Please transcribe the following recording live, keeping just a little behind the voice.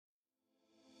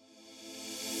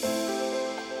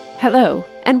Hello,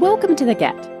 and welcome to The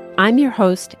Get. I'm your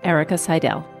host, Erica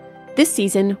Seidel. This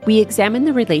season, we examine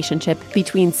the relationship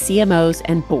between CMOs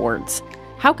and boards.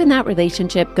 How can that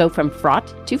relationship go from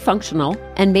fraught to functional,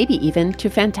 and maybe even to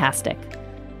fantastic?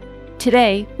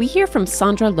 Today, we hear from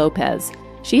Sandra Lopez.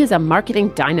 She is a marketing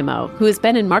dynamo who has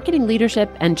been in marketing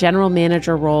leadership and general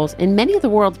manager roles in many of the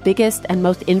world's biggest and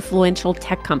most influential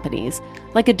tech companies,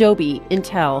 like Adobe,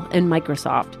 Intel, and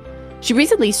Microsoft. She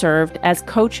recently served as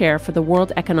co-chair for the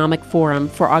World Economic Forum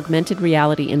for Augmented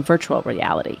Reality and Virtual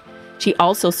Reality. She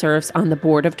also serves on the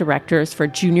board of directors for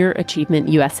Junior Achievement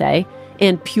USA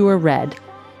and Pure Red.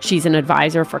 She's an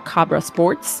advisor for Cabra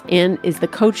Sports and is the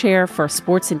co-chair for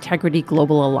Sports Integrity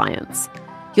Global Alliance.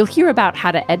 You'll hear about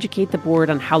how to educate the board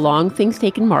on how long things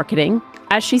take in marketing.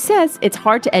 As she says, it's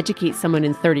hard to educate someone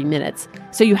in 30 minutes,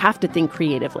 so you have to think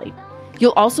creatively.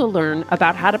 You'll also learn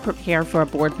about how to prepare for a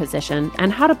board position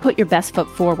and how to put your best foot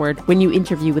forward when you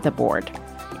interview with a board.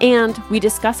 And we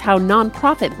discuss how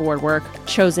nonprofit board work,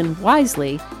 chosen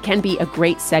wisely, can be a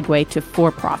great segue to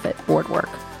for-profit board work.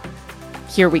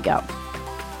 Here we go.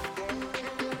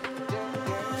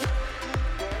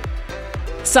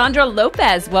 Sandra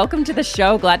Lopez, welcome to the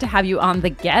show. Glad to have you on The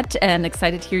Get and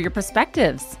excited to hear your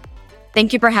perspectives.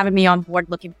 Thank you for having me on board.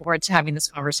 Looking forward to having this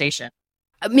conversation.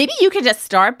 Maybe you could just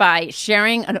start by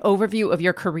sharing an overview of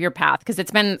your career path, because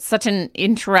it's been such an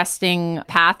interesting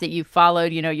path that you've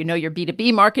followed. You know your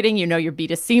B2B marketing, you know your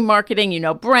B2C marketing, you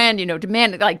know brand, you know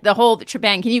demand, like the whole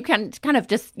shebang. Can you kind of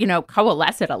just,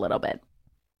 coalesce it a little bit?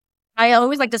 I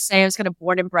always like to say I was kind of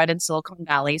born and bred in Silicon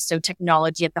Valley, so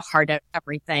technology at the heart of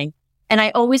everything. And I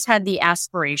always had the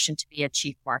aspiration to be a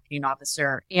chief marketing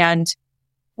officer. And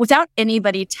without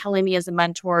anybody telling me as a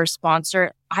mentor or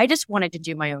sponsor, I just wanted to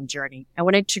do my own journey. I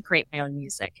wanted to create my own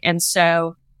music. And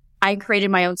so I created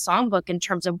my own songbook in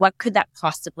terms of what could that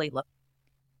possibly look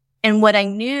like. And what I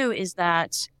knew is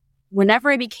that whenever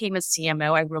I became a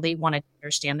CMO, I really wanted to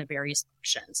understand the various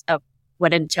functions of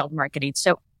what entailed marketing.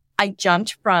 So I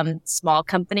jumped from small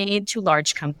company to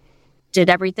large company, did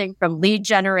everything from lead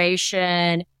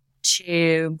generation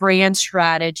to brand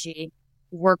strategy,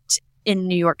 worked in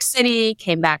New York City,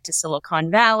 came back to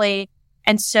Silicon Valley.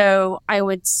 And so I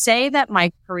would say that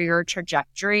my career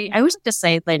trajectory, I always like to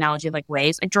say the analogy like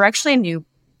waves, I directionally knew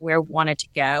where I wanted to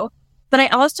go, but I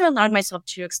also allowed myself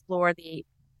to explore the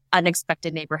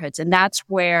unexpected neighborhoods. And that's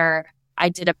where I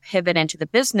did a pivot into the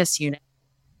business unit,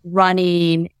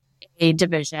 running a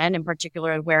division, in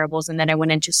particular wearables. And then I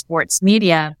went into sports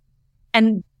media.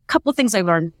 And a couple of things I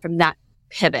learned from that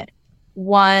pivot.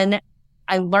 One,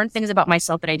 I learned things about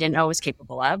myself that I didn't know I was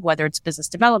capable of, whether it's business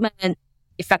development,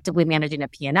 effectively managing a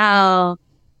P&L,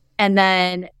 and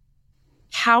then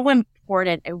how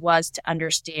important it was to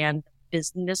understand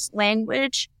business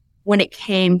language when it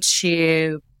came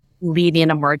to leading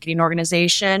a marketing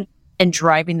organization and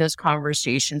driving those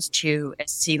conversations to a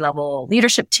C-level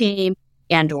leadership team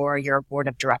and or your board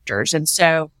of directors. And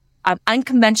so I'm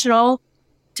unconventional,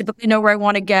 typically know where I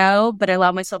want to go, but I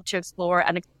allow myself to explore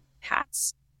unexpected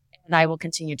paths. And I will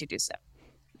continue to do so.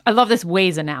 I love this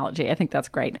ways analogy. I think that's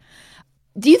great.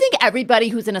 Do you think everybody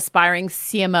who's an aspiring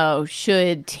CMO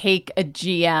should take a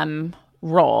GM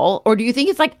role? Or do you think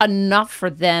it's like enough for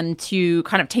them to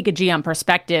kind of take a GM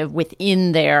perspective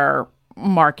within their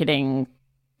marketing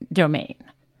domain?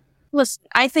 Listen,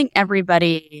 I think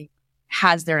everybody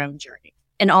has their own journey.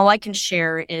 And all I can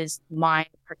share is my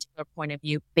particular point of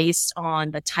view based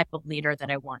on the type of leader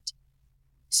that I want.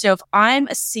 So if I'm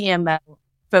a CMO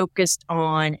focused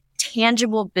on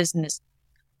tangible business,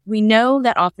 we know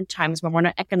that oftentimes when we're on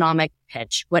an economic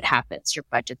pitch, what happens? Your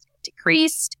budgets get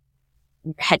decreased.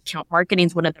 Headcount marketing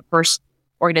is one of the first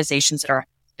organizations that are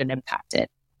impacted.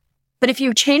 But if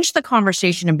you change the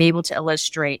conversation and be able to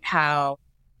illustrate how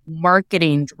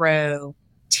marketing drove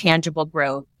tangible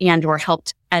growth and or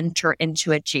helped enter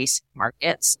into adjacent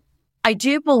markets, I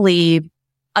do believe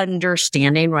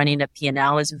understanding running a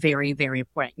P&L is very, very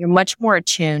important. You're much more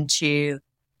attuned to,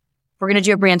 if we're going to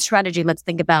do a brand strategy, let's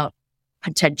think about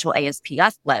potential ASP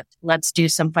uplift. Let's do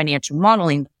some financial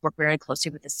modeling. Work very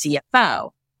closely with the CFO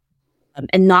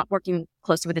and not working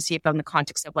closely with the CFO in the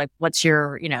context of like, what's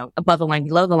your, above the line,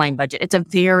 below the line budget. It's a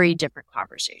very different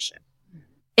conversation.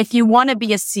 If you want to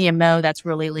be a CMO that's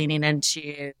really leaning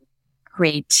into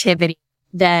creativity,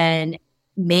 then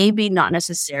maybe not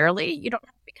necessarily, you don't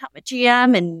have to become a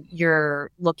GM and you're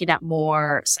looking at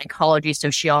more psychology,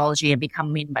 sociology, and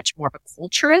becoming much more of a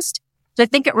culturist. So I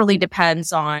think it really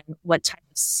depends on what type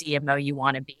of CMO you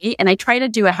want to be. And I try to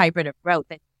do a hybrid approach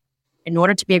that in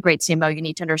order to be a great CMO, you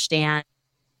need to understand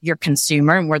your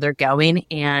consumer and where they're going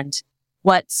and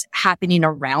what's happening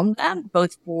around them,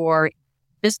 both for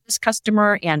business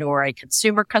customer and or a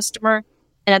consumer customer.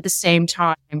 And at the same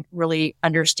time, really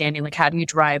understanding like how do you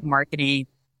drive marketing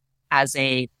as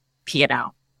a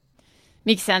P&L.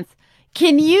 Makes sense.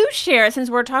 Can you share, since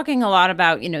we're talking a lot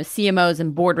about, CMOs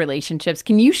and board relationships,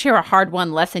 can you share a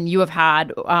hard-won lesson you have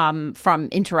had from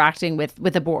interacting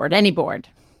with a board, any board?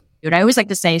 And I always like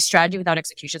to say strategy without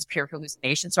execution is pure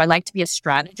hallucination. So I like to be a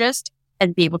strategist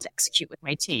and be able to execute with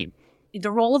my team.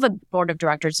 The role of a board of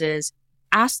directors is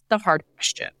ask the hard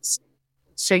questions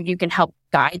so you can help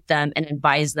guide them and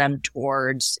advise them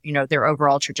towards, their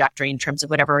overall trajectory in terms of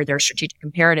whatever their strategic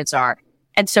imperatives are.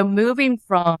 And so moving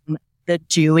from the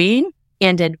doing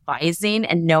and advising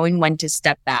and knowing when to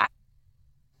step back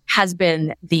has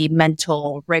been the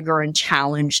mental rigor and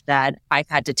challenge that I've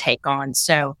had to take on.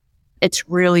 So it's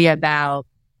really about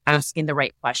asking the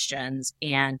right questions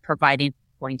and providing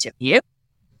a point of view.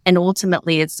 And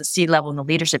ultimately, it's the C-level and the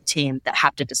leadership team that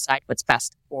have to decide what's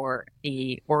best for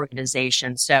the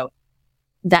organization. So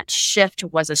that shift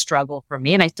was a struggle for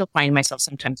me. And I still find myself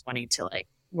sometimes wanting to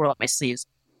roll up my sleeves,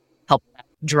 help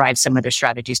drive some of their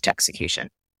strategies to execution.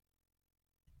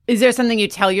 Is there something you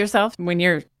tell yourself when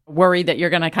you're worried that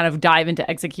you're going to kind of dive into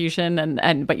execution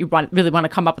but you really want to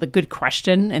come up with a good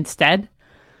question instead?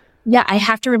 Yeah, I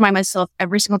have to remind myself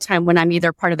every single time when I'm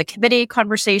either part of the committee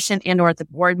conversation and or at the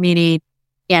board meeting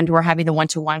and we're having the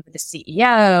one-to-one with the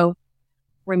CEO,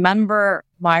 remember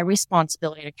my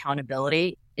responsibility and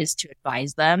accountability is to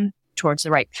advise them towards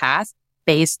the right path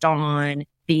based on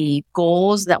the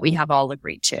goals that we have all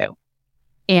agreed to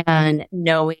and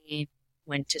knowing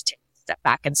when to take a step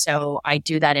back. And so I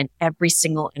do that in every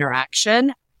single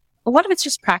interaction. A lot of it's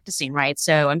just practicing, right?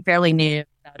 So I'm fairly new,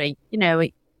 about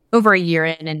over a year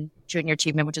in Junior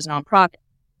Achievement, which is a nonprofit,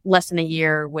 less than a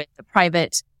year with the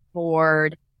private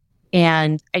board.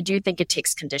 And I do think it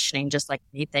takes conditioning just like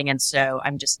anything. And so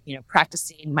I'm just,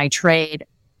 practicing my trade,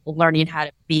 learning how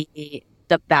to be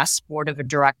the best board of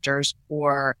directors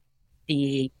for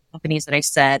the companies that I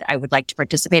said I would like to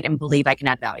participate and believe I can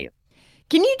add value.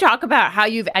 Can you talk about how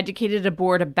you've educated a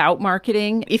board about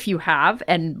marketing, if you have,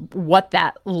 and what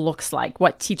that looks like,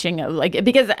 what teaching,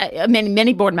 because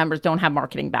many board members don't have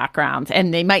marketing backgrounds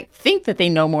and they might think that they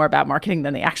know more about marketing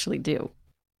than they actually do.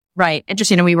 Right.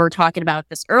 Interesting. We were talking about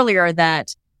this earlier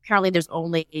that apparently there's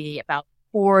only about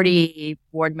 40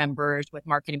 board members with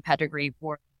marketing pedigree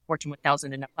for Fortune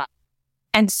 1000 and above.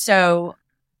 And so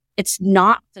it's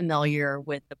not familiar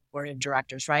with the board of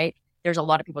directors, right? There's a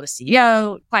lot of people, the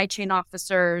CEO, supply chain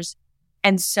officers.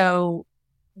 And so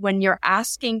when you're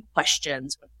asking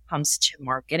questions when it comes to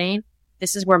marketing,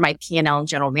 this is where my P&L and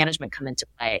general management come into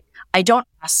play. I don't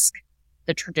ask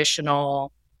the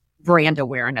traditional brand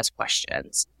awareness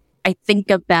questions. I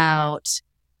think about,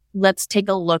 let's take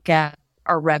a look at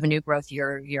our revenue growth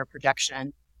year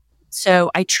projection.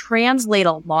 So I translate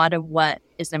a lot of what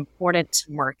is important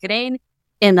to marketing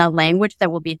in a language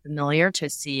that will be familiar to a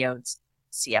CEO's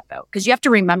CFO. Because you have to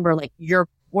remember, your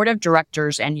board of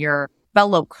directors and your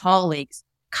fellow colleagues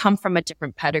come from a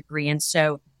different pedigree. And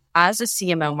so as a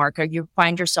CMO marketer, you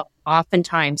find yourself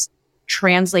oftentimes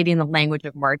translating the language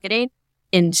of marketing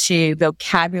into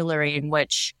vocabulary in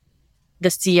which the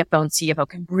CFO and CFO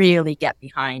can really get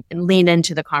behind and lean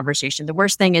into the conversation. The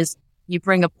worst thing is you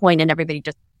bring a point and everybody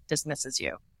just dismisses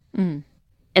you. Mm.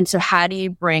 And so how do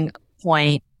you bring a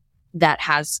point that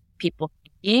has people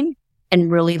thinking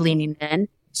and really leaning in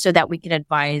so that we can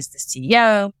advise the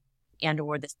CEO and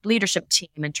or the leadership team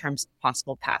in terms of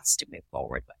possible paths to move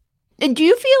forward with? And do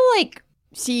you feel like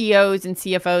CEOs and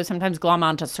CFOs sometimes glom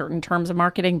onto certain terms of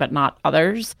marketing, but not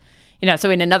others?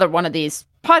 So in another one of these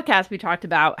podcasts, we talked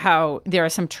about how there are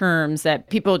some terms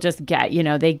that people just get,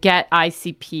 they get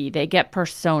ICP, they get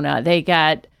persona, they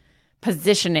get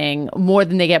positioning more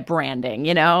than they get branding,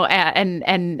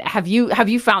 and have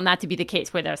you found that to be the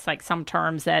case where there's some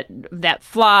terms that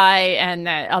fly and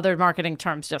that other marketing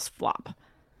terms just flop?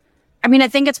 I mean, I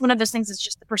think it's one of those things. It's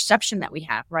just the perception that we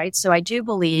have, right? So I do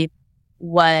believe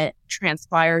what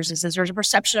transpires is there's a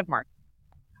perception of marketing.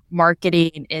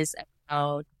 Marketing is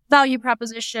about value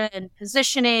proposition,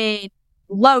 positioning,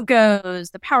 logos,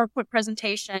 the PowerPoint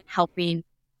presentation, helping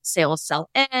sales sell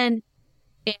in.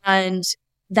 And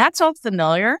that's all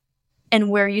familiar. And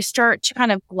where you start to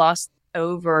kind of gloss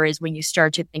over is when you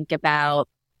start to think about,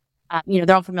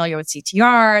 they're all familiar with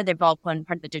CTR. They've all been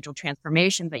part of the digital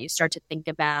transformation, but you start to think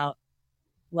about,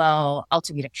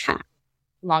 LTV to CAC,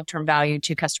 long-term value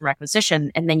to customer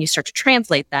acquisition. And then you start to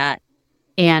translate that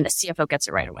and a CFO gets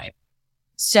it right away.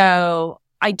 So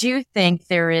I do think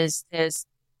there is this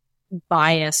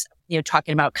bias,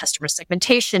 talking about customer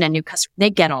segmentation and new customer, they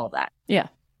get all of that. Yeah.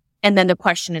 And then the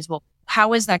question is,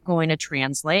 how is that going to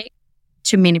translate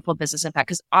to meaningful business impact.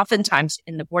 Because oftentimes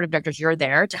in the board of directors, you're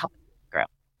there to help grow.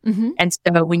 Mm-hmm. And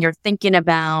so when you're thinking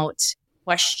about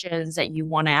questions that you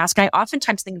want to ask, I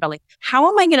oftentimes think about like, how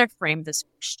am I going to frame this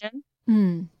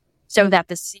question so that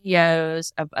the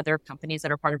CEOs of other companies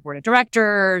that are part of board of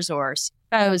directors or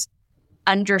CEOs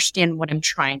understand what I'm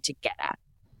trying to get at.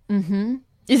 Mm-hmm.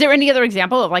 Is there any other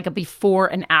example of like a before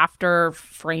and after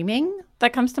framing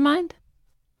that comes to mind?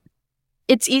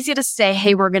 It's easy to say,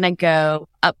 hey, we're going to go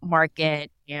up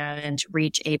market and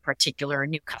reach a particular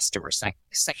new customer segment.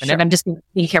 Sure. And I'm just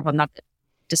being careful, I'm not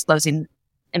disclosing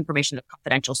information that's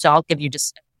confidential. So I'll give you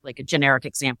just like a generic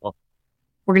example.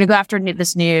 We're going to go after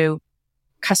this new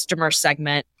customer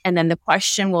segment. And then the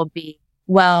question will be,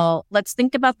 well, let's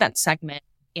think about that segment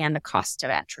and the cost of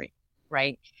entry,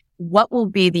 right? What will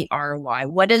be the ROI?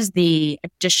 What is the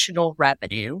additional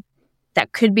revenue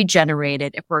that could be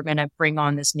generated if we're going to bring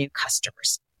on this new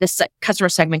customers? This customer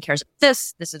segment cares about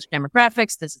this. This is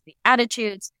demographics. This is the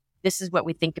attitudes. This is what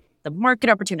we think of the market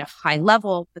opportunity at a high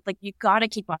level. But like, you got to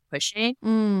keep on pushing.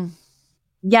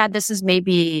 Yeah, this is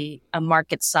maybe a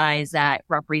market size that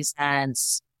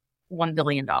represents $1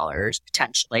 billion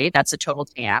potentially. That's a total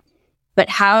TAM. But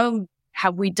how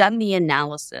have we done the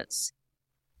analysis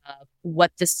of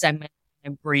what this segment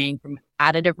can bring from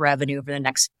additive revenue over the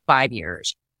next 5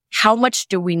 years? How much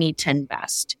do we need to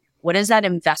invest? What does that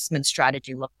investment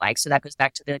strategy look like? So that goes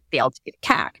back to the LTV to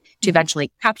CAC to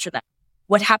eventually capture that.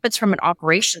 What happens from an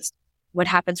operations? What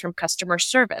happens from customer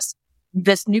service?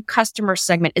 This new customer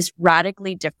segment is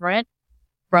radically different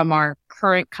from our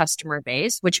current customer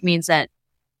base, which means that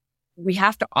we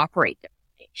have to operate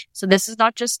differently. So this is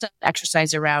not just an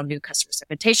exercise around new customer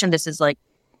segmentation. This is like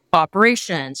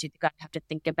operations. You've got to have to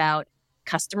think about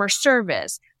customer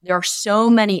service. There are so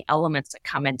many elements that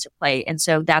come into play. And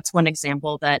so that's one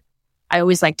example that I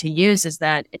always like to use, is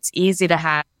that it's easy to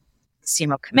have the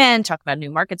CMO come in, talk about a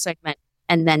new market segment,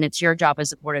 and then it's your job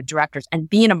as a board of directors. And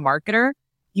being a marketer,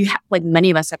 you have, like many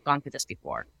of us have gone through this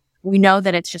before. We know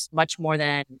that it's just much more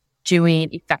than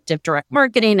doing effective direct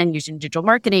marketing and using digital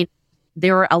marketing.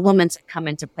 There are elements that come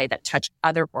into play that touch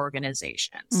other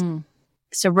organizations.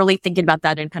 So really thinking about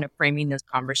that and kind of framing those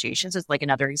conversations is like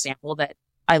another example that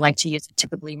I like to use that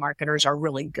typically marketers are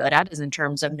really good at, is in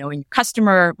terms of knowing your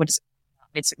customer. What does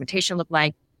mid-segmentation look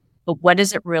like? But what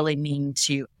does it really mean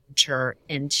to enter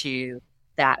into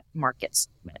that market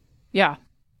segment? Yeah.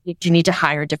 You need to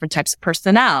hire different types of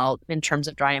personnel in terms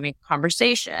of driving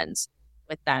conversations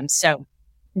with them. So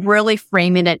really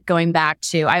framing it, going back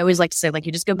to, I always like to say, like,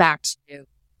 you just go back to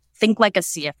think like a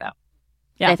CFO. Yeah.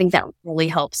 And I think that really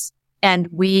helps. And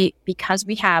because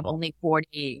we have only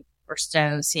 40 or so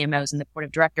CMOs in the board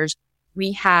of directors,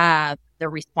 we have the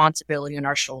responsibility on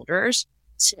our shoulders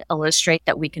to illustrate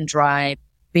that we can drive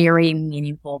very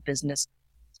meaningful business.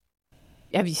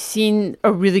 Have you seen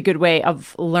a really good way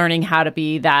of learning how to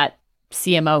be that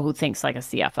CMO who thinks like a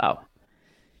CFO?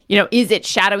 You know, is it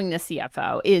shadowing the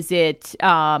CFO? Is it,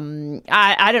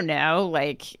 I don't know,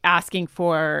 like asking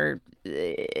for,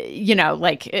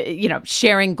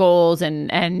 sharing goals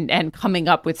and coming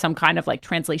up with some kind of like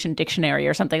translation dictionary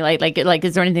or something like,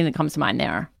 is there anything that comes to mind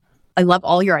there? I love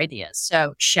all your ideas.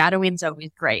 So shadowing is always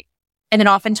great. And then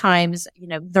oftentimes,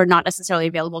 they're not necessarily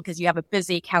available because you have a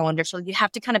busy calendar. So you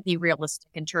have to kind of be realistic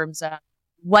in terms of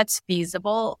what's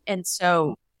feasible. And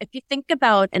so if you think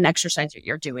about an exercise that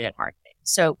you're doing in marketing,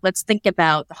 so let's think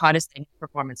about the hottest thing,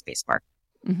 performance-based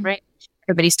marketing, right?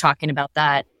 Everybody's talking about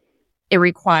that. It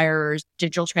requires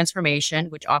digital transformation,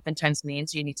 which oftentimes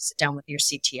means you need to sit down with your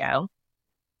CTO.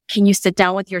 Can you sit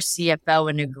down with your CFO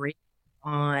and agree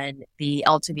on the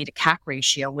LTV to CAC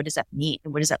ratio? What does that mean?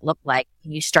 And what does that look like?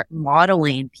 Can you start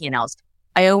modeling P&Ls?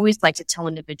 I always like to tell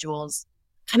individuals,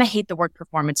 kind of hate the word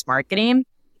performance marketing,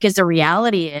 because the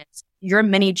reality is you're a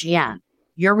mini GM.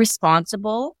 You're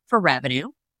responsible for revenue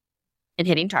and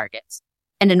hitting targets.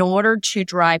 And in order to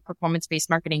drive performance-based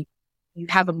marketing, you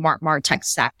have a MarTech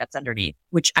stack that's underneath,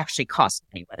 which actually costs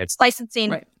money, whether it's licensing,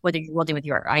 right, whether you're working with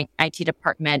your IT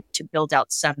department to build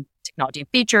out some technology and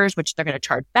features, which they're going to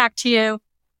charge back to you.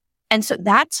 And so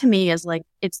that to me is like,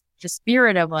 it's the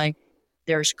spirit of like,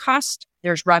 there's cost,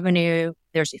 there's revenue,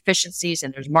 there's efficiencies,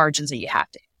 and there's margins that you have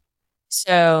to.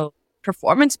 So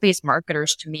performance-based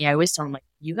marketers, to me, I always tell them, like,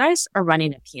 you guys are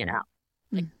running a P&L.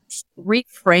 Like,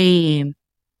 reframe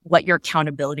what your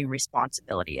accountability and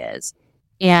responsibility is.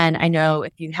 And I know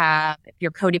if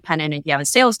you're codependent and you have a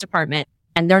sales department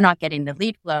and they're not getting the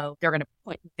lead flow, they're going to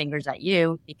point fingers at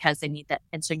you because they need that.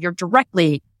 And so you're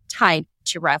directly tied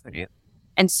to revenue.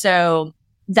 And so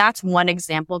that's one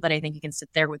example that I think you can sit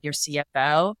there with your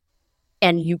CFO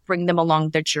and you bring them along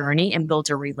the journey and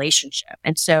build a relationship.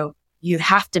 And so you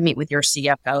have to meet with your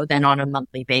CFO then on a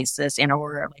monthly basis and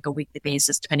or like a weekly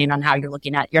basis, depending on how you're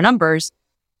looking at your numbers.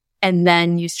 And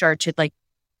then you start to like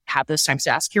have those times to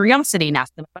ask curiosity and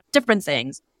ask them about different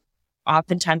things.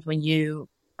 Oftentimes when you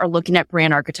are looking at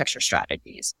brand architecture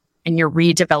strategies and you're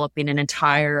redeveloping an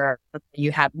entire,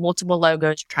 you have multiple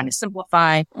logos, you're trying to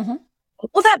simplify, what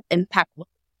will that impact look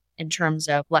in terms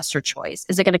of lesser choice?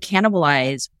 Is it going to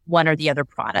cannibalize one or the other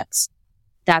products?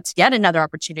 That's yet another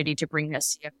opportunity to bring a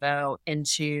CFO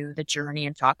into the journey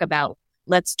and talk about,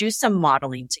 let's do some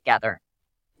modeling together.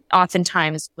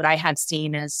 Oftentimes what I have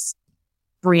seen is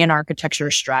brand architecture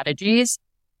strategies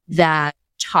that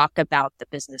talk about the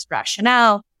business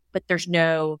rationale, but there's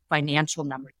no financial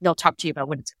number. They'll talk to you about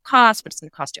what it's going to cost, what it's going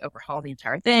to cost to overhaul the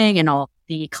entire thing and all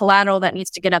the collateral that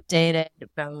needs to get updated,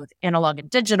 both analog and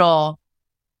digital.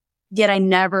 Yet I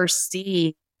never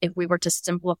see, if we were to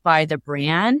simplify the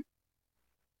brand,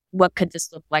 what could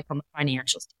this look like from a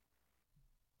financial standpoint?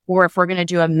 Or if we're going to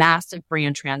do a massive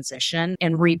brand transition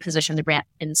and reposition the brand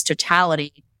in its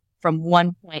totality from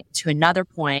one point to another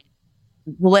point,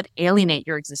 will it alienate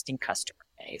your existing customer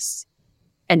base?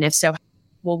 And if so,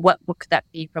 well, what could that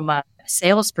be from a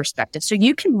sales perspective? So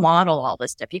you can model all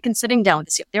this stuff. You can sitting down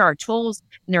and see if there are tools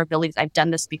and there are abilities. I've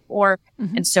done this before.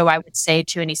 And so I would say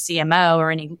to any CMO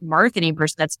or any marketing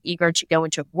person that's eager to go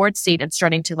into a board seat and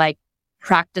starting to like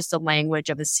practice the language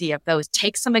of the CFOs,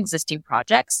 take some existing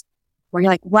projects where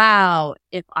you're like, wow,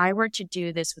 if I were to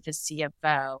do this with a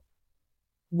CFO,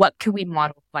 what could we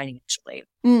model financially?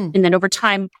 And then over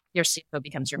time, your CFO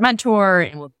becomes your mentor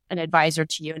and an advisor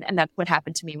to you. And that's what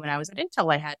happened to me when I was at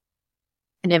Intel. I had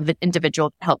an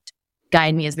individual that helped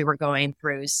guide me as we were going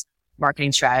through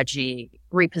marketing strategy,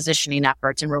 repositioning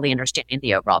efforts, and really understanding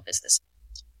the overall business.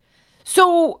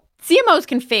 So CMOs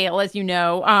can fail, as you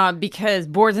know, because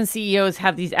boards and CEOs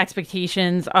have these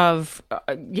expectations of,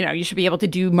 you should be able to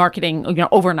do marketing,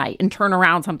 overnight and turn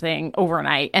around something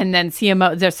overnight. And then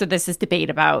CMO, so this is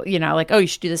debate about, like, oh, you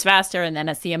should do this faster. And then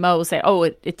a CMO will say, oh,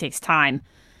 it takes time.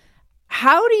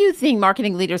 How do you think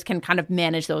marketing leaders can kind of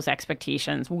manage those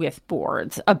expectations with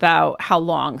boards about how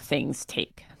long things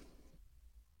take?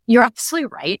 You're absolutely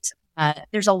right.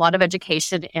 There's a lot of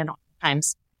education, and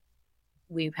oftentimes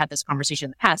we've had this conversation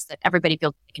in the past that everybody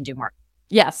feels they can do marketing.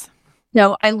 Yes.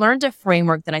 No, I learned a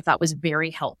framework that I thought was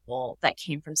very helpful that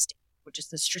came from Stanford, which is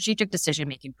the strategic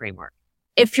decision-making framework.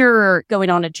 If you're going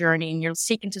on a journey and you're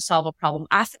seeking to solve a problem,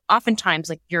 oftentimes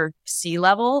like your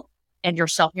C-level and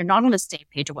yourself, you're not on the same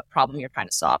page of what problem you're trying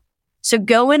to solve. So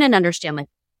go in and understand like,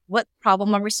 what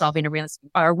problem are we solving?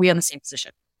 Are we on the same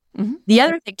position? The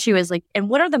other thing too is like, and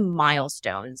what are the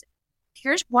milestones?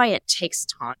 Here's why it takes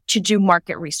time to do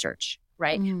market research.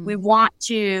 Right? We want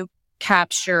to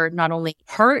capture not only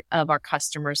part of our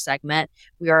customer segment.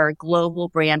 We are a global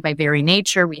brand by very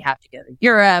nature. We have to go to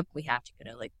Europe. We have to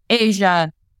go to like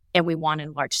Asia, and we want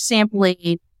a large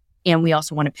sampling. And we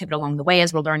also want to pivot along the way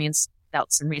as we're learning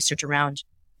about some research around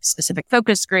specific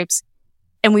focus groups.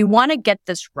 And we want to get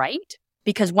this right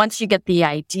because once you get the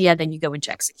idea, then you go into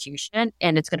execution,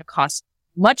 and it's going to cost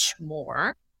much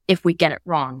more if we get it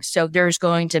wrong. So there's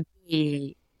going to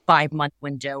be 5-month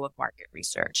window of market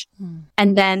research.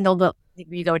 And then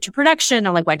you go into production.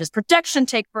 I'm like, why does production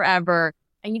take forever?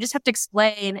 And you just have to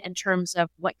explain in terms of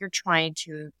what you're trying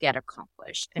to get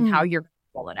accomplished and how you're going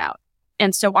to roll it out.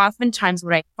 And so oftentimes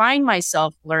what I find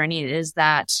myself learning is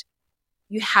that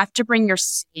you have to bring your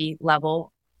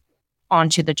C-level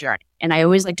onto the journey. And I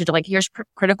always like to do like, here's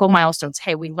critical milestones.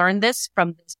 Hey, we learned this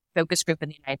from this focus group in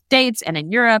the United States and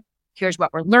in Europe. Here's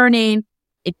what we're learning.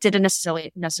 It didn't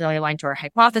necessarily align to our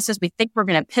hypothesis. We think we're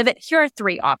going to pivot. Here are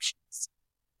 3 options.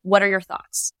 What are your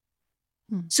thoughts?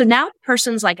 So now the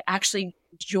person's like actually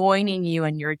joining you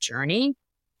in your journey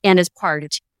and is part of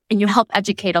it. And you help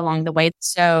educate along the way.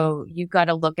 So you've got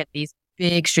to look at these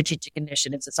big strategic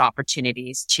initiatives as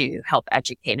opportunities to help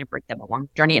educate and bring them along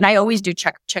the journey. And I always do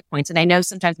checkpoints. And I know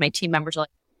sometimes my team members are like,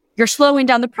 you're slowing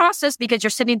down the process because you're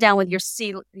sitting down with your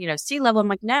C-level. I'm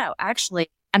like, no, actually,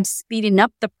 I'm speeding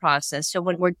up the process. So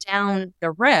when we're down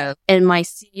the road and my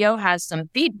CEO has some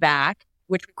feedback,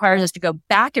 which requires us to go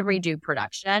back and redo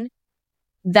production,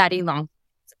 that elongates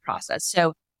the process.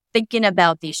 So thinking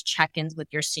about these check-ins with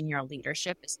your senior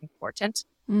leadership is important.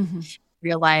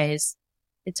 Realize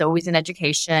it's always an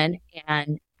education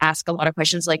and ask a lot of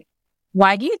questions like,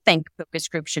 why do you think focus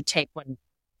groups should take one?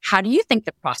 How do you think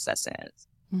the process is?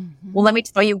 Well, let me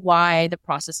tell you why the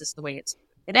process is the way it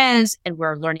is, and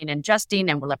we're learning and adjusting,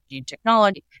 and we're leveraging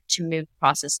technology to move the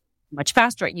process much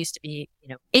faster. It used to be,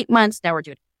 8 months. Now we're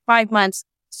doing 5 months.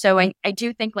 So I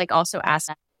do think like also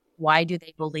ask, why do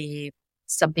they believe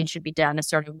something should be done a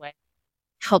certain way?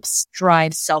 helps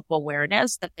drive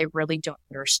self-awareness that they really don't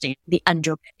understand the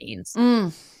underpinnings.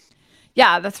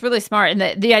 Yeah, that's really smart.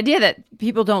 And the idea that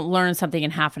people don't learn something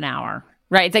in half an hour,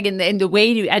 right? It's like in the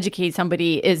way to educate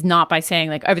somebody is not by saying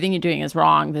like everything you're doing is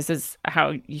wrong. This is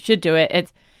how you should do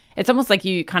it. It's almost like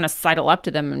you kind of sidle up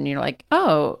to them and you're like,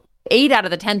 oh, 8 out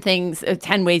of the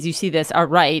 10 ways you see this are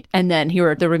right. And then here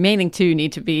are the remaining 2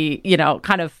 need to be,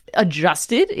 kind of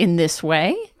adjusted in this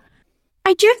way.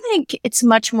 I do think it's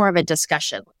much more of a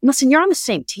discussion. Listen, you're on the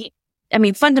same team. I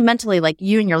mean, fundamentally, like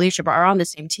you and your leadership are on the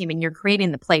same team and you're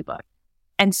creating the playbook.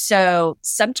 And so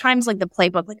sometimes like the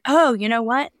playbook, like, oh, you know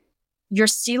what? Your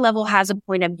C-level has a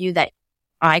point of view that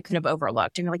I could have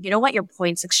overlooked. And you're like, you know what? Your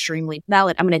point's extremely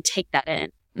valid. I'm going to take that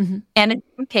in. Mm-hmm. And in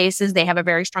some cases, they have a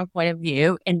very strong point of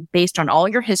view. And based on all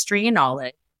your history and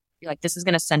knowledge, you're like, this is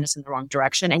going to send us in the wrong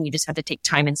direction. And you just have to take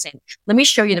time and say, let me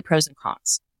show you the pros and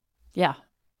cons. Yeah.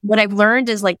 What I've learned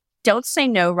is like, don't say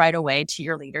no right away to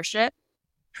your leadership.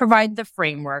 Provide the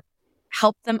framework,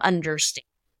 help them understand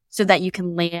so that you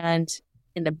can land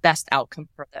in the best outcome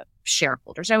for the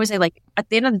shareholders. I always say, like, at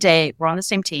the end of the day, we're on the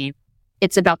same team.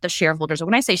 It's about the shareholders. And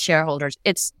when I say shareholders,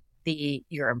 it's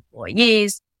your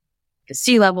employees, the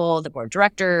C-level, the board of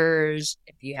directors,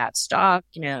 if you have stock,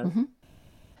 Mm-hmm.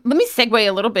 Let me segue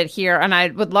a little bit here, and I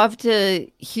would love to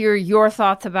hear your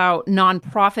thoughts about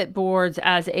nonprofit boards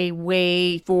as a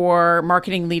way for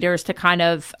marketing leaders to kind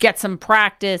of get some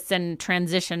practice and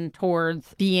transition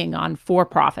towards being on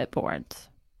for-profit boards.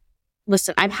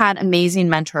 Listen, I've had amazing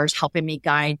mentors helping me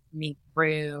guide me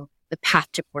through the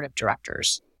path to board of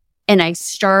directors. And I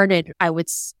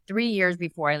was 3 years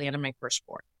before I landed my first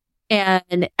board.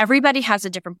 And everybody has a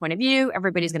different point of view.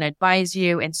 Everybody's going to advise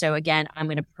you. And so again, I'm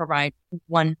going to provide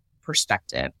one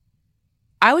perspective.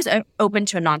 I was open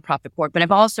to a nonprofit board, but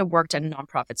I've also worked at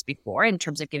nonprofits before in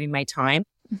terms of giving my time.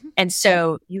 Mm-hmm. And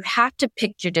so you have to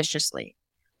pick judiciously.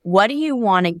 What do you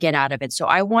want to get out of it? So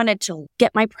I wanted to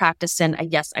get my practice in.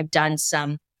 Yes, I've done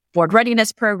some board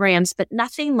readiness programs, but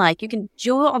nothing like, you can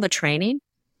do all the training,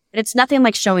 but it's nothing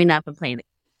like showing up and playing.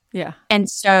 Yeah. And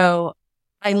so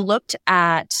I looked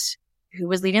at who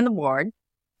was leading the board.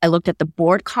 I looked at the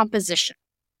board composition,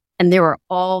 and they were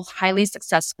all highly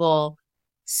successful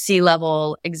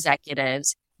C-level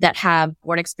executives that have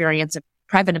board experience in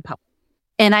private and public.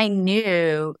 And I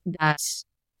knew that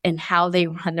and how they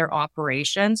run their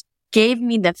operations gave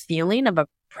me the feeling of a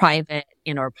private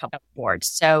or public board.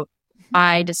 So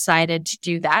I decided to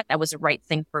do that. That was the right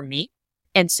thing for me.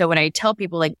 And so when I tell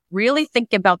people, like, really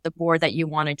think about the board that you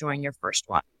want to join your first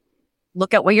one.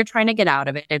 Look at what you're trying to get out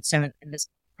of it. And so in this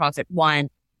project one,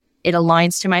 it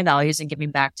aligns to my values and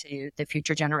giving back to the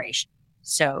future generation.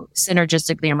 So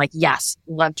synergistically, I'm like, yes,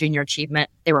 love junior achievement.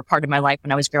 They were part of my life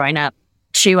when I was growing up.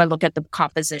 2, I look at the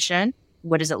composition.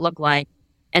 What does it look like?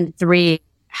 And 3,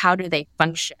 how do they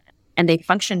function? And they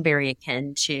function very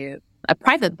akin to a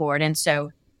private board. And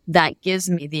so that gives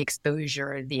me the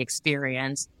exposure, the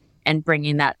experience, and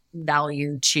bringing that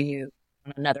value to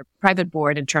another private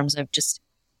board in terms of just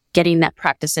getting that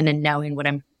practice in and knowing what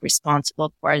I'm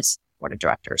responsible for as board of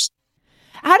directors.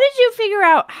 How did you figure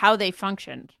out how they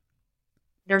functioned?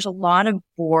 There's a lot of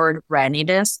board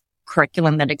readiness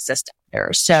curriculum that exists out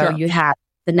there. So You have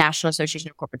the National Association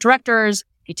of Corporate Directors.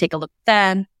 If you take a look at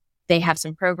them, they have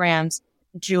some programs.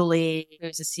 Julie,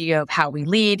 who's the CEO of How We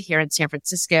Lead here in San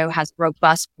Francisco, has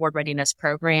robust board readiness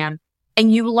program.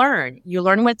 And you learn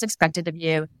what's expected of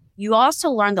you. You also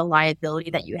learn the liability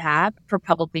that you have for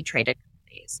publicly traded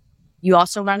companies. You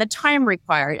also learn the time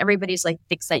required. Everybody's like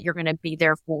thinks that you're going to be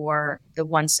there for the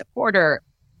one supporter.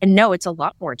 And no, it's a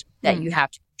lot more that you have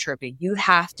to contribute. You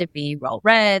have to be well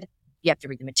read. You have to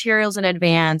read the materials in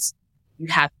advance. You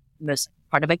have most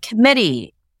part of a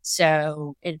committee.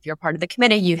 So if you're part of the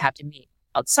committee, you have to meet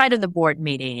outside of the board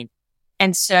meeting.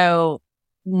 And so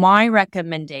my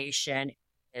recommendation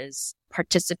is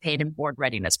participate in board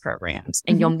readiness programs,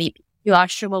 and you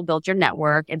actually will build your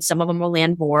network, and some of them will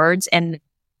land boards. And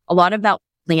a lot about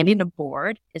landing a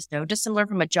board is no dissimilar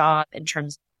from a job in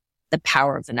terms of the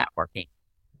power of the networking.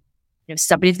 If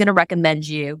somebody's going to recommend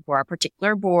you for a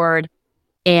particular board,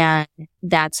 and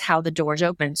that's how the doors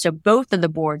open. So both of the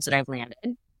boards that I've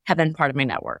landed have been part of my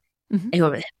network. Mm-hmm. It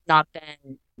have not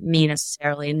been me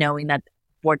necessarily knowing that the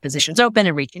board position's open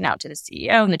and reaching out to the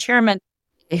CEO and the chairman.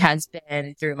 It has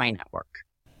been through my network.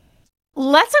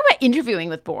 Let's talk about interviewing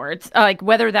with boards, like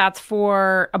whether that's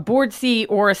for a board seat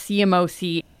or a CMO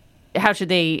seat. How should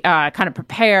they kind of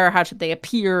prepare? How should they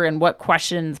appear? And what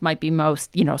questions might be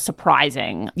most,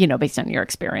 surprising, based on your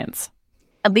experience?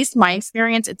 At least my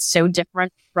experience, it's so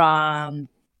different from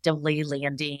Delayed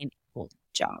landing a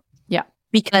job. Yeah.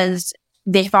 Because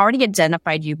they've already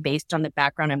identified you based on the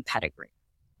background and pedigree.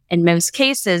 In most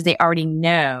cases, they already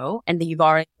know, and that you've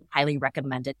already been highly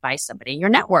recommended by somebody in your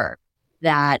network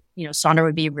that, Sandra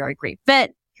would be a really great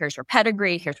fit. Here's her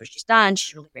pedigree. Here's what she's done.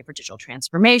 She's really great for digital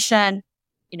transformation.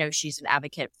 She's an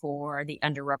advocate for the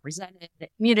underrepresented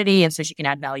community. And so she can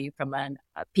add value from a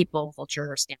people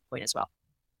culture standpoint as well.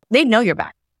 They know you're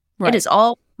back. Right. It is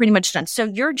all pretty much done. So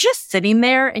you're just sitting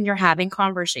there and you're having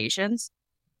conversations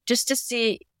just to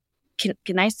see,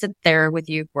 can I sit there with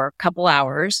you for a couple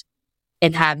hours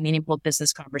and have meaningful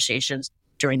business conversations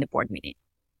during the board meeting?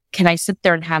 Can I sit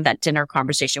there and have that dinner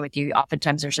conversation with you?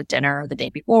 Oftentimes there's a dinner the day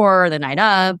before, the night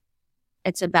of.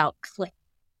 It's about click.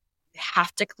 You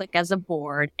have to click as a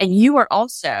board. And you are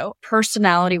also,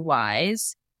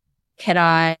 personality-wise, can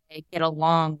I get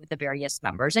along with the various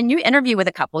members? And you interview with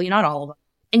a couple, not all of them.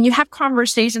 And you have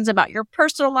conversations about your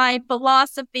personal life,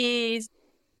 philosophies.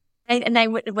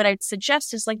 What I'd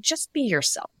suggest is just be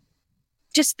yourself.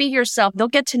 Just be yourself. They'll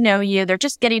get to know you. They're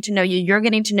just getting to know you. You're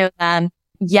getting to know them.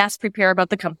 Yes, prepare about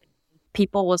the company.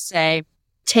 People will say,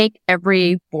 take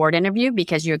every board interview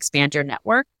because you expand your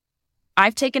network.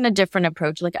 I've taken a different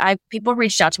approach. People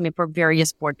reached out to me for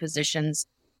various board positions.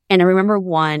 And I remember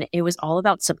one, it was all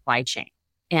about supply chain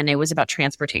and it was about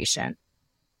transportation.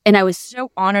 And I was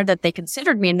so honored that they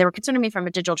considered me, and they were considering me from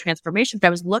a digital transformation, but I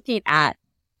was looking at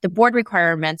the board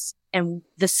requirements and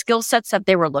the skill sets that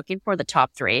they were looking for, the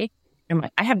top three. And I'm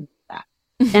like, I have that.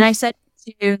 And I said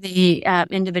to the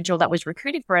individual that was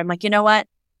recruited for it, I'm like, you know what?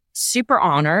 Super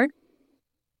honored,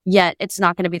 yet it's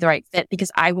not going to be the right fit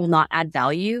because I will not add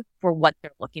value for what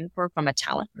they're looking for from a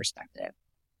talent perspective.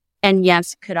 And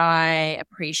yes, could I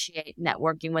appreciate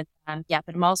networking with them? Yeah,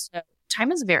 but I'm also,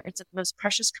 time is it's the most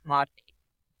precious commodity.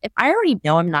 If I already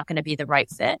know I'm not going to be the right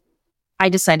fit, I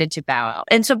decided to bow out.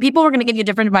 And so people were going to give you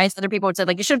different advice. Other people would say,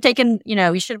 you should have taken,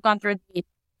 you should have gone through the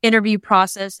interview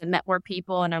process and met more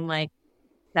people. And I'm like,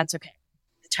 that's okay.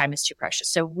 The time is too precious.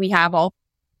 So we have all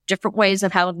different ways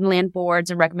of how to land boards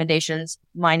and recommendations.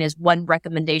 Mine is one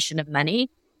recommendation of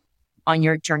many on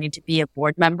your journey to be a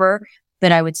board member.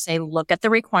 But I would say, look at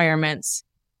the requirements,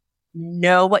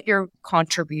 know what your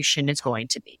contribution is going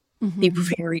to be. Mm-hmm. Be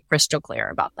very crystal clear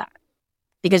about that.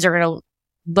 Because they're going to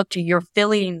look to you're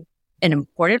filling an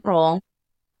important role.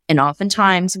 And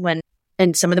oftentimes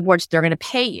in some of the boards, they're going to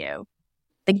pay you.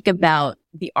 Think about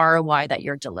the ROI that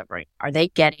you're delivering. Are they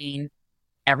getting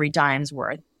every dime's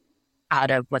worth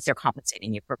out of what they're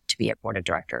compensating you for to be a board of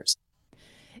directors?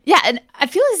 Yeah. And I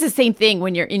feel it's the same thing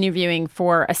when you're interviewing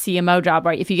for a CMO job,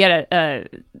 right? If you get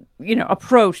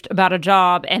approached about a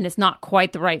job and it's not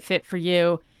quite the right fit for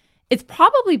you, it's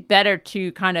probably better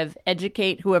to kind of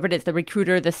educate whoever it is, the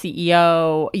recruiter, the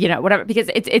CEO, whatever, because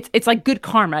it's like good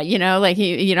karma,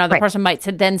 the person might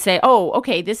then say, oh,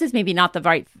 okay, this is maybe not the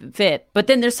right fit. But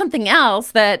then there's something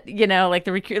else that,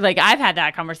 the recruiter, I've had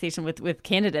that conversation with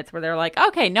candidates where they're like,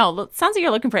 okay, no, it sounds like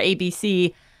you're looking for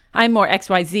ABC. I'm more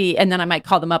XYZ. And then I might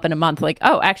call them up in a month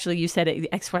oh, actually, you said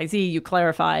XYZ, you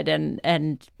clarified.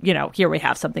 And here we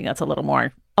have something that's a little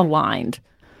more aligned.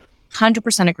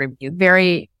 100% agree with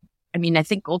you. I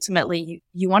think ultimately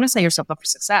you want to set yourself up for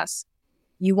success.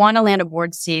 You want to land a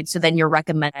board seat, so then you're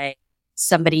recommending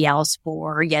somebody else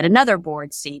for yet another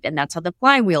board seat. And that's how the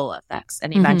flywheel affects.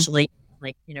 And eventually,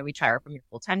 retire from your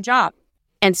full-time job.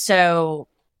 And so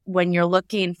when you're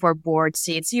looking for board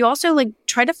seats, you also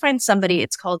try to find somebody,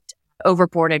 it's called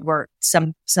overboarded, where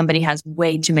somebody has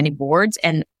way too many boards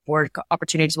and board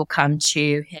opportunities will come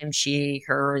to him, she,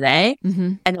 her, or they.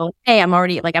 Mm-hmm. And they'll, hey, I'm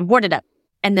boarded up.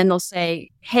 And then they'll say,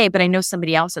 hey, but I know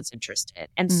somebody else that's interested.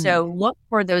 And so look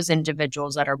for those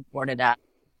individuals that are boarded up,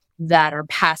 that are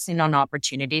passing on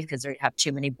opportunities because they have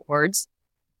too many boards.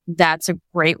 That's a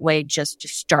great way just to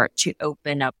start to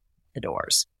open up the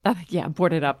doors. Yeah,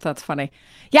 boarded up. That's funny.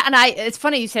 Yeah, and it's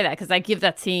funny you say that because I give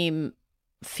that same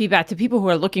feedback to people who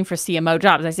are looking for CMO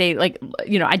jobs. I say,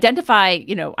 identify,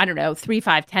 3,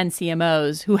 5, 10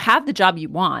 CMOs who have the job you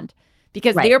want,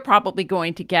 because they're probably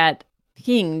going to get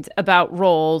pinged about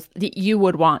roles that you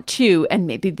would want too, and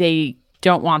maybe they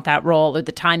don't want that role, or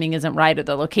the timing isn't right, or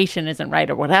the location isn't right,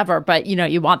 or whatever, but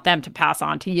you want them to pass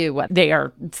on to you what they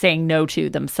are saying no to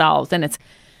themselves. And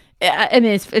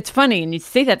it's funny, and you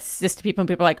say that just to people and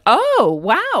people are like, oh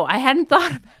wow, I hadn't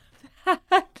thought about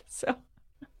that. So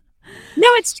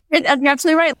no, you're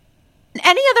absolutely right.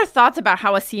 Any other thoughts about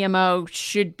how a CMO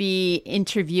should be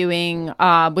interviewing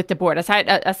with the board,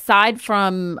 aside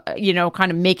from,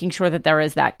 kind of making sure that there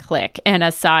is that click, and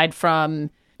aside from,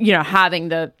 having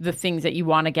the things that you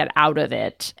want to get out of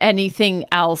it? Anything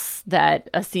else that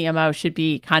a CMO should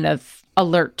be kind of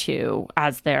alert to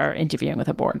as they're interviewing with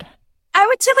a board? I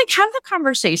would say have the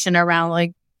conversation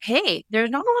around hey, there's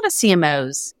not a lot of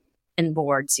CMOs in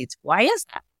board seats. Why is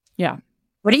that? Yeah.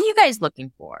 What are you guys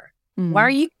looking for? Why are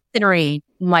you considering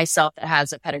myself that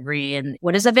has a pedigree, and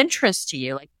what is of interest to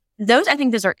you? Like those, I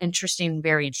think those are interesting,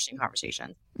 very interesting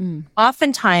conversations.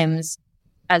 Oftentimes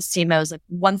as CMOs, like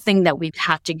one thing that we've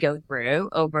had to go through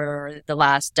over the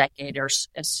last decade or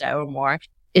so or more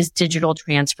is digital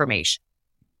transformation.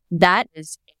 That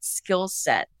is a skill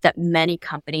set that many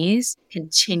companies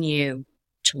continue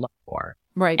to look for.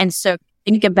 Right. And so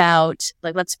think about,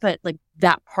 like, let's put like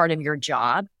that part of your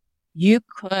job. You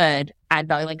could add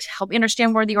value, like help me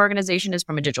understand where the organization is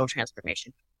from a digital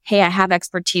transformation. Hey, I have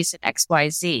expertise in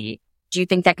XYZ. Do you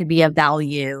think that could be of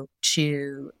value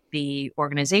to the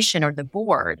organization or the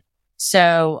board?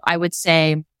 So I would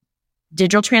say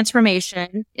digital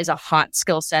transformation is a hot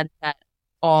skill set that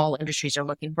all industries are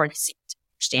looking for to see, to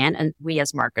understand. And we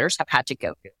as marketers have had to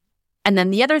go through. And then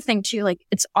the other thing too, like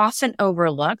it's often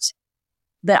overlooked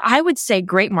that I would say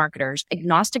great marketers,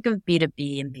 agnostic of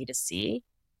B2B and B2C,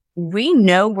 we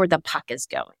know where the puck is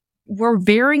going. We're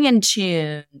very in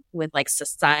tune with like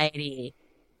society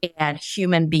and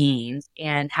human beings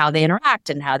and how they interact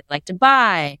and how they like to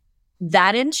buy.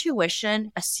 That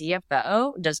intuition, a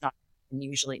CFO does not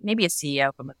usually, maybe a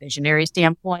CEO from a visionary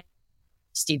standpoint.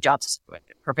 Steve Jobs is a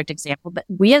perfect example, but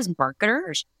we as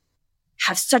marketers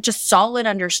have such a solid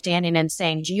understanding and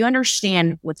saying, do you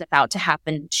understand what's about to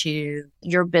happen to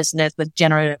your business with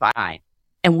generative AI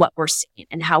and what we're seeing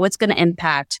and how it's going to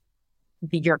impact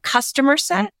your customer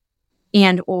set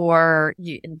and or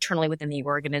you internally within the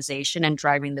organization and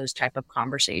driving those type of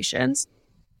conversations?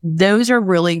 Those are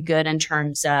really good in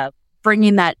terms of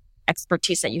bringing that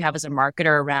expertise that you have as a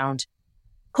marketer around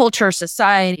culture,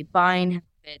 society, buying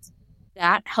habits.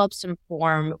 That helps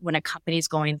inform when a company is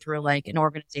going through like an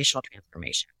organizational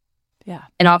transformation. Yeah.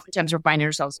 And oftentimes we're finding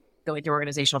ourselves going through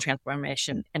organizational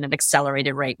transformation at an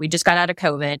accelerated rate. We just got out of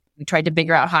COVID. We tried to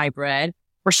figure out hybrid.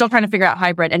 We're still trying to figure out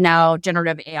hybrid. And now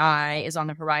generative AI is on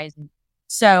the horizon.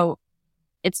 So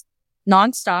it's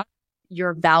nonstop.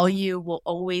 Your value will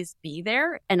always be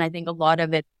there. And I think a lot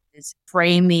of it is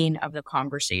framing of the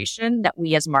conversation that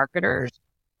we as marketers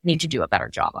need to do a better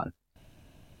job on.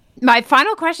 My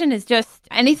final question is just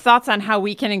any thoughts on how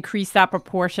we can increase that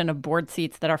proportion of board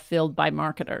seats that are filled by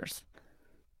marketers?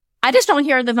 I just don't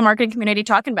hear the marketing community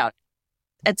talking about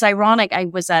it. It's ironic. I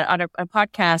was on a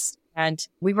podcast and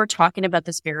we were talking about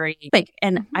this very big.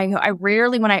 And I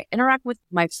rarely, when I interact with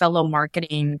my fellow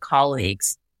marketing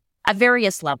colleagues at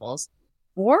various levels,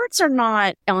 boards are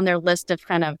not on their list of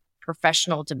kind of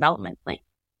professional development things.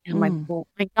 And I'm like, well,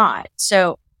 why not?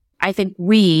 So I think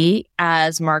we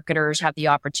as marketers have the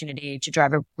opportunity to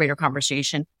drive a greater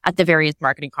conversation at the various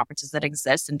marketing conferences that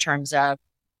exist in terms of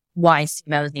why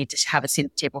CMOs need to have a seat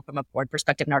at the table from a board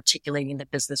perspective and articulating the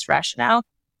business rationale.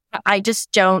 I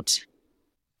don't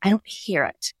hear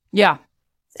it. Yeah.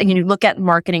 And you look at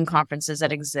marketing conferences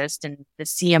that exist and the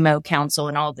CMO council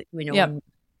and all the,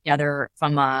 together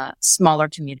from a smaller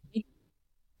community.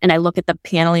 And I look at the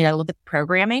paneling, I look at the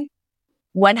programming.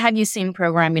 When have you seen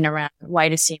programming around why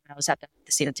do CMOs have to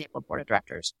seat at the table of board of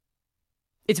directors?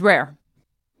 It's rare.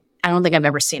 I don't think I've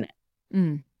ever seen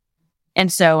it.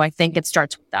 And so I think it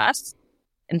starts with us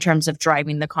in terms of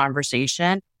driving the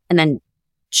conversation and then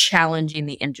challenging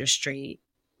the industry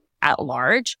at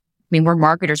large. I mean, we're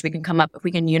marketers. We can if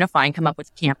we can unify and come up with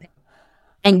a campaign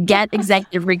and get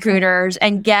executive recruiters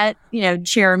and get,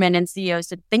 chairmen and CEOs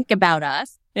to think about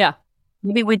us. Yeah.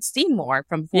 Maybe we'd see more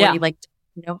from 40,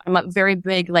 I'm a very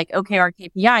big, okay, our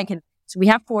KPI so we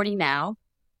have 40 now.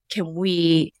 Can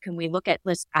we look at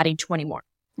adding 20 more?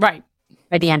 Right.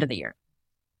 By the end of the year.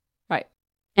 Right.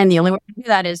 And the only way to do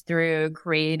that is through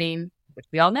creating, which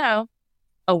we all know,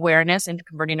 awareness and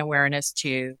converting awareness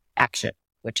to action,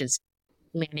 which is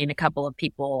landing a couple of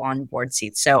people on board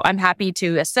seats. So I'm happy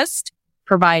to assist,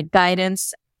 provide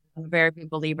guidance. I'm a very big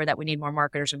believer that we need more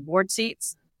marketers in board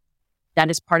seats. That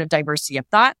is part of diversity of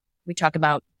thought. We talk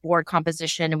about board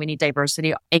composition and we need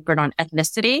diversity anchored on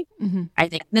ethnicity. I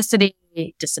think ethnicity,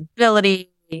 disability,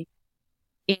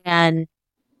 and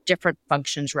different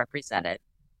functions represented.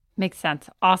 Makes sense.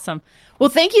 Awesome. Well,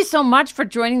 thank you so much for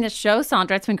joining the show,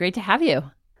 Sandra. It's been great to have you.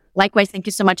 Likewise. Thank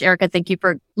you so much, Erica. Thank you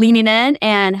for leaning in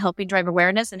and helping drive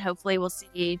awareness. And hopefully we'll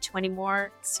see 20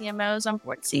 more CMOs on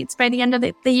board seats by the end of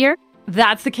the year.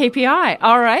 That's the KPI.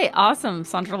 All right. Awesome.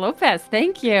 Sandra Lopez.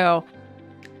 Thank you.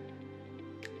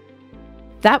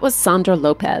 That was Sandra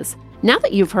Lopez. Now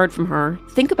that you've heard from her,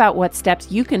 think about what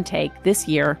steps you can take this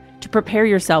year to prepare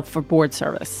yourself for board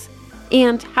service.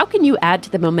 And how can you add to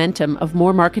the momentum of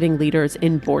more marketing leaders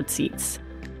in board seats?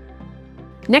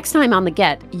 Next time on The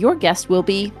Get, your guest will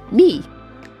be me.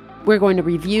 We're going to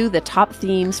review the top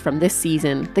themes from this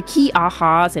season, the key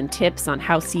ahas and tips on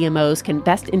how CMOs can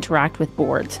best interact with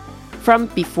boards, from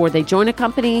before they join a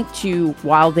company to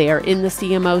while they are in the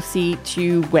CMO seat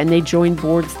to when they join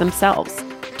boards themselves.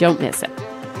 Don't miss it.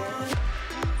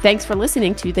 Thanks for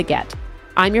listening to The Get.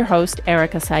 I'm your host,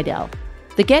 Erica Seidel.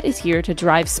 The Get is here to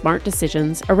drive smart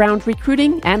decisions around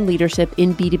recruiting and leadership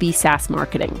in B2B SaaS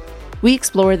marketing. We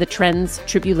explore the trends,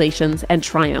 tribulations, and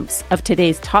triumphs of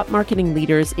today's top marketing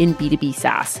leaders in B2B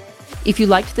SaaS. If you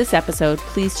liked this episode,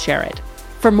 please share it.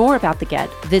 For more about The Get,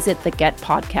 visit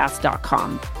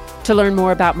thegetpodcast.com. To learn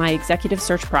more about my executive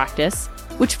search practice,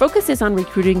 which focuses on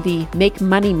recruiting the make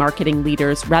money marketing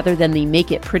leaders rather than the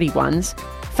make it pretty ones,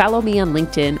 follow me on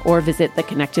LinkedIn or visit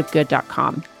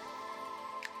theconnectivegood.com.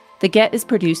 The Get is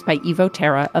produced by Evo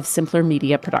Terra of Simpler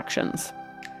Media Productions.